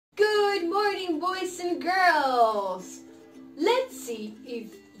Good morning, boys and girls. Let's see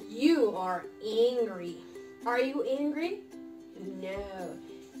if you are angry. Are you angry? No.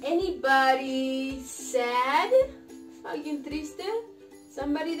 Anybody sad? ¿Alguien triste?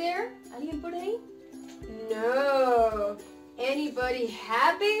 Somebody there? ¿Alguien por ahí? No. Anybody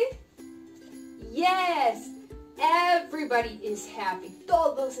happy? Yes. Everybody is happy.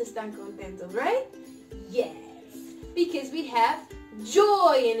 Todos están contentos, right? Yes. Because we have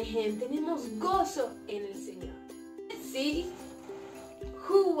joy in Him. Tenemos gozo en el Señor. Let's see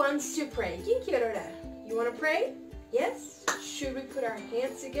who wants to pray. ¿Quién quiere orar? You want to pray? Yes? Should we put our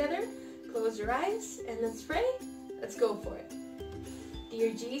hands together? Close your eyes and let's pray. Let's go for it.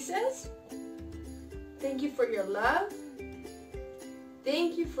 Dear Jesus, thank you for your love.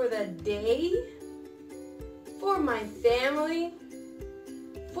 Thank you for the day, for my family,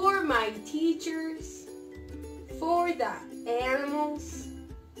 for my teachers, for the animals.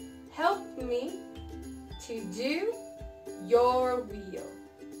 Help me to do your will.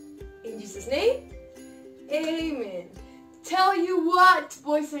 In Jesus' name, amen. Tell you what,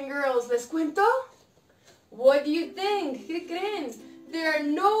 boys and girls, ¿les cuento? What do you think? ¿Qué creen? There are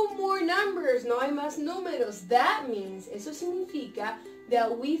no more numbers, no hay más números. That means, eso significa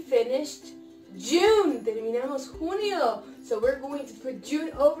that we finished June. Terminamos junio. So we're going to put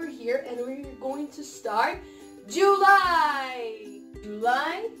June over here and we're going to start July.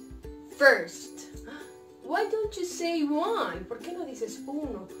 July 1st. Why don't you say 1? ¿Por qué no dices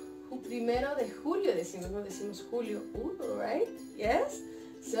 1? Primero de julio decimos, no decimos julio 1, right? Yes?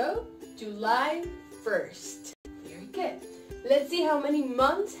 So, July 1st. Very good. Let's see how many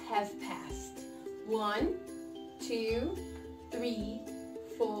months have passed. 1, 2, 3,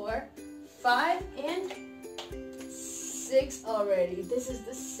 4, 5, and 6 already. This is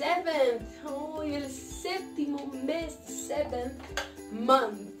the 7th. Oh, el séptimo mes, 7th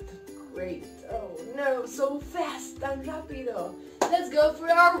month. Great. Oh no, so fast, tan rápido. Let's go for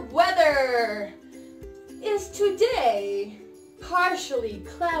our weather. Is today partially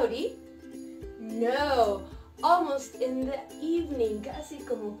cloudy? No. Almost in the evening, casi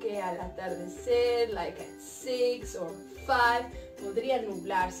como que al atardecer, like at 6 or 5, podría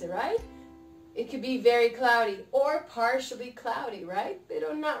nublarse, right? It could be very cloudy or partially cloudy, right?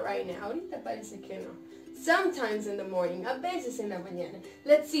 Pero not right now. Ahorita parece que no. Sometimes in the morning, a veces en la mañana.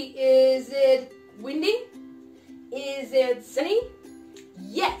 Let's see, is it windy? Is it sunny?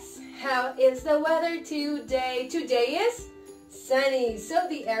 Yes. How is the weather today? Today is sunny, so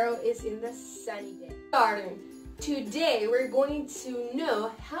the arrow is in the sunny day. Starting. Today we're going to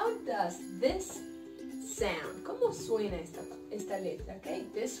know how does this sound. ¿Cómo suena esta letra? Okay,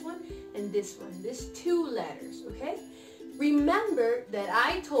 this one and this one. These 2 letters, okay? Remember that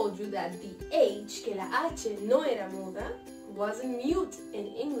I told you that the H, que la H no era muda, wasn't mute in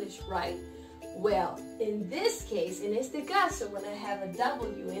English, right? Well, in this case, en este caso, when I have a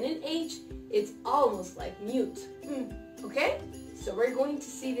W and an H, it's almost like mute. Okay? So we're going to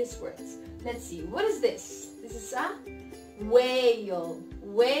see these words. Let's see. What is this? This is a whale.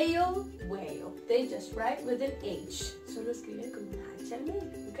 Whale, whale. They just write with an H. Solo escriben con una H al medio.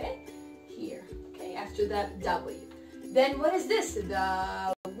 Okay? Here. Okay? After that W. Then what is this?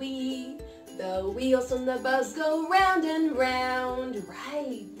 The wheels on the bus go round and round.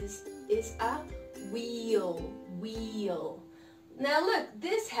 Right. This is a wheel. Wheel. Now look,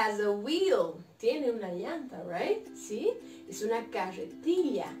 this has a wheel. Tiene una llanta, right? See? Es una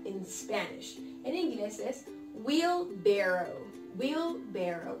carretilla in Spanish. En inglés es wheelbarrow.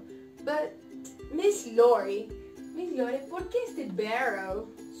 Wheelbarrow. But Miss Lori, ¿por qué este barrow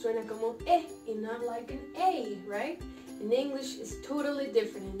suena como E y not like an A, right? In English it's totally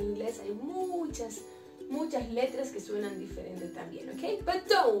different. En inglés hay muchas letras que suenan diferente también, okay? But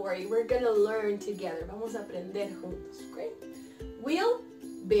don't worry, we're gonna learn together. Vamos a aprender juntos, okay?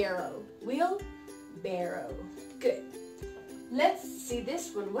 Wheelbarrow. Wheelbarrow. Good. Let's see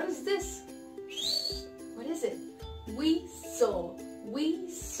this one. What is this? What is it? Weasel.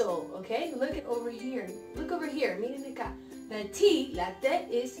 Weasel, okay? Look over here. Look over here. Miren acá. La T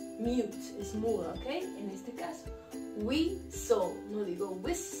is mute. Es muda, okay? En este caso. Weasel. No digo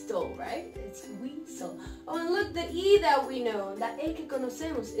whistle, right? It's weasel. Oh, and look, the E that we know, la E que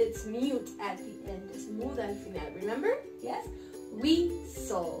conocemos, it's mute at the end. Es muda al final. Remember? Yes?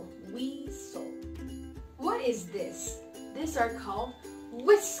 Weasel. Weasel. What is this? These are called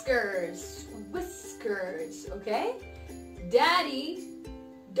whiskers. Whiskers, okay? Daddy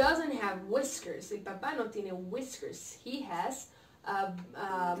doesn't have whiskers. El papá no tiene whiskers. He has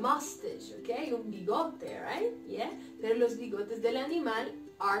a mustache, okay? Un bigote, right? Yeah? Pero los bigotes del animal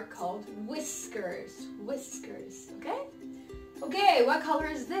are called whiskers. Whiskers, okay? Okay, what color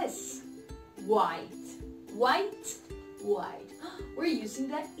is this? white. White, white. We're using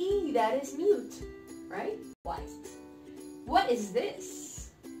that E, that is mute, right? White. What is this?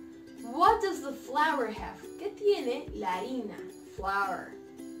 What does the flour have? ¿Qué tiene la harina? Flour.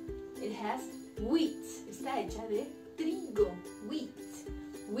 It has wheat. Está hecha de trigo. Wheat.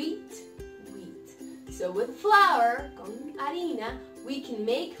 Wheat, wheat. So with flour, con harina, we can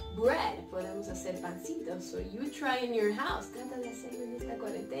make bread. Podemos hacer pancitos. So you try in your house. Trata de hacerlo en esta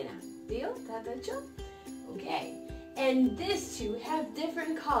cuarentena. Deal? ¿Está hecho? Okay. And these two have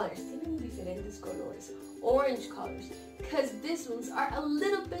different colors. Tienen diferentes colores. Orange colors. Because these ones are a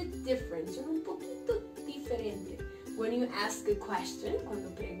little bit different. Son un poquito diferente. When you ask a question,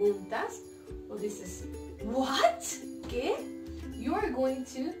 cuando preguntas, o dices, what? ¿Qué? You are going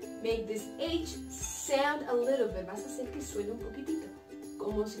to make this H sound a little bit. Vas a hacer que suene un poquitito.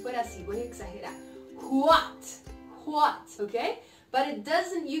 Como si fuera así. Voy a exagerar. What? What? Okay? But it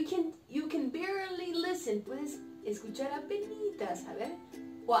doesn't, you can barely listen. Puedes escuchar apenitas. A ver.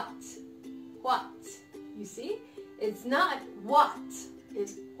 What? What? You see? It's not what.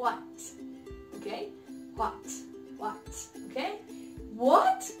 It's what. Okay? What? What? Okay?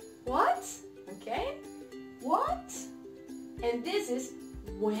 What? What? Okay? What? And this is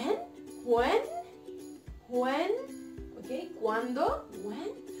when? When? When? Okay? ¿Cuándo? When?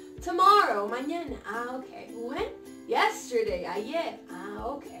 Tomorrow. Mañana. Ah, okay. When? Yesterday. Ayer. Ah,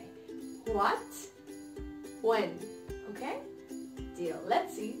 okay. What? When? Okay? Deal.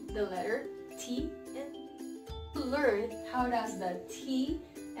 Let's see the letter T and learn how does the T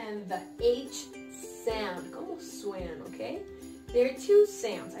and the H sound. ¿Cómo suenan? Okay? There are two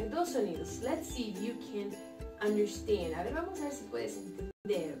sounds. Hay dos sonidos. Let's see if you can understand. A ver, vamos a ver si puedes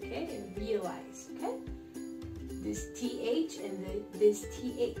entender, okay? And realize, okay? This TH and this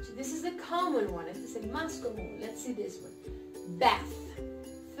TH. This is the common one. Este es el más común. Let's see this one. Bath.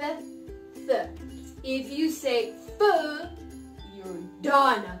 Th. If you say f, you're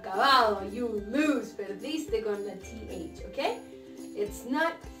done, acabado. You lose. Perdiste con la TH, okay? It's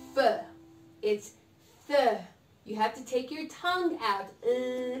not f. It's th. You have to take your tongue out.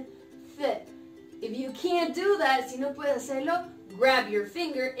 Th. If you can't do that, si no puedes hacerlo, grab your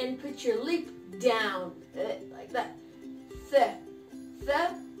finger and put your lip down. Like that. Th.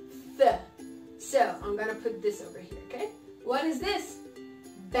 Th. Th. So, I'm going to put this over here, okay? What is this?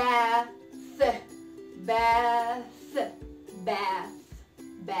 Bath. Bath. Bath. Bath.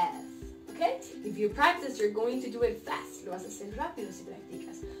 Okay? If you practice, you're going to do it fast. Lo vas a hacer rápido si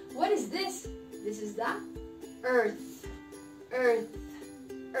practicas. What is this? This is the earth. Earth.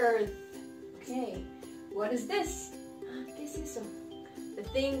 Earth. Okay. What is this? ¿Qué es eso? The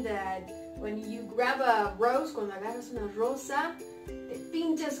thing that when you grab a rose, cuando agarras una rosa, te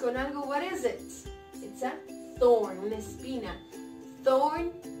pinchas con algo, what is it? It's a thorn, una espina.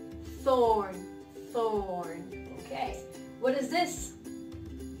 Thorn, thorn, thorn. Okay. What is this?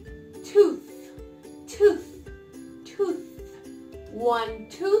 Tooth, tooth, tooth. One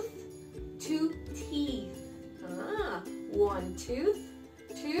tooth, two teeth. One tooth,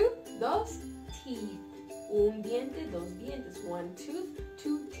 dos teeth. Un diente, dos dientes. One tooth,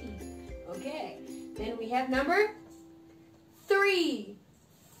 two teeth. Okay. Then we have number 3.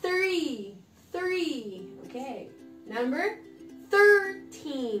 3. 3. Okay. Number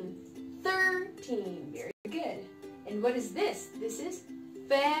 13. 13. Very good. And what is this? This is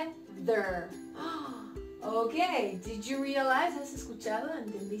feather. Okay. Did you realize? ¿Has escuchado?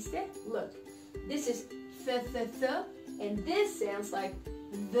 ¿Entendiste? Look. This is th. And this sounds like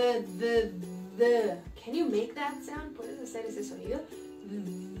the. Can you make that sound? ¿Puedes hacer ese sonido?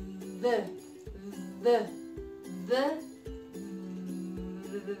 The.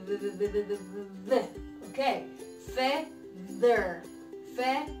 Okay. Feather.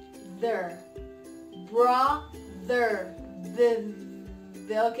 Feather. Brother.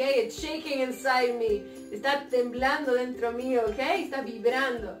 Okay, it's shaking inside me. Está temblando dentro mío, okay? Está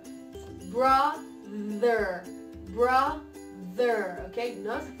vibrando. Brother. Brother. Okay,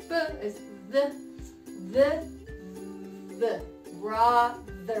 no es f, es the.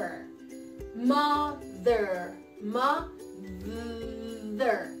 Brother. Mother. Mother.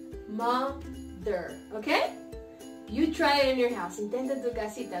 Okay? You try it in your house. Intenta en tu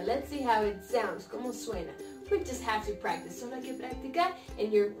casita. Let's see how it sounds. ¿Cómo suena? We just have to practice. Solo hay que practicar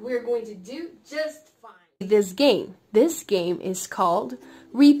and we're going to do just fine. This game is called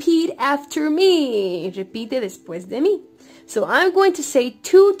Repeat After Me. Repite después de mí. So I'm going to say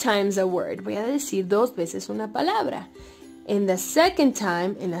 2 times a word. Voy a decir 2 veces una palabra. In the second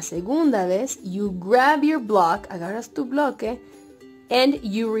time, en la segunda vez, you grab your block, agarras tu bloque, and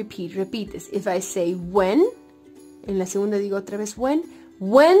you repeat, repites. If I say when, en la segunda digo otra vez when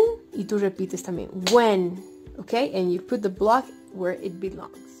Y tú repites también. When. Okay? And you put the block where it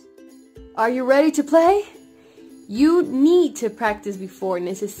belongs. Are you ready to play? You need to practice before.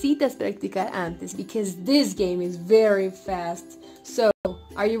 Necesitas practicar antes because this game is very fast. So,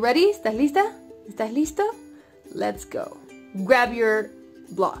 are you ready? ¿Estás lista? ¿Estás listo? Let's go. Grab your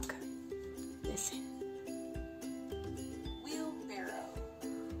block. Listen.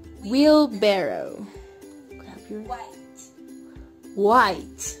 Wheelbarrow. Grab your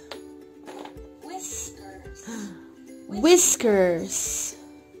white. Whiskers.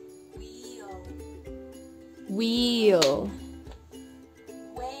 Wheel.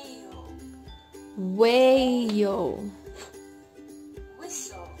 Whale.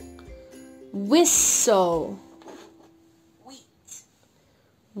 Whistle.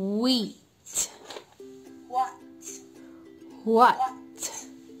 Wheat. What?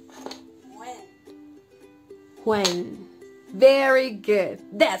 When. Very good.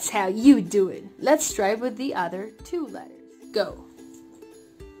 That's how you do it. Let's try with the other two letters. Go.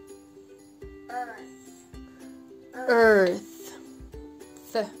 Earth.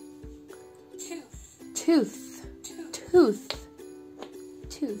 Tooth.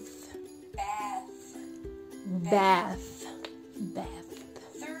 Tooth. Bath.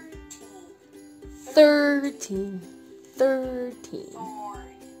 13.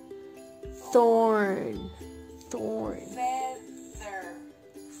 Thorn.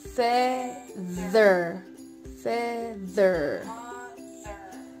 Feather.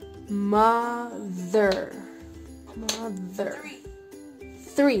 Mother.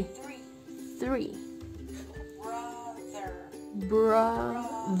 3.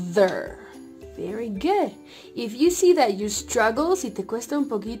 Brother. Very good. If you see that you struggle, si te cuesta un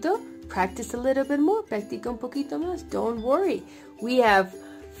poquito, practice a little bit more. Practica un poquito más. Don't worry. We have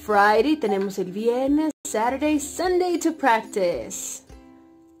Friday, tenemos el viernes, Saturday, Sunday to practice.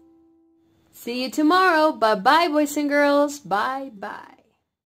 See you tomorrow. Bye-bye, boys and girls. Bye-bye.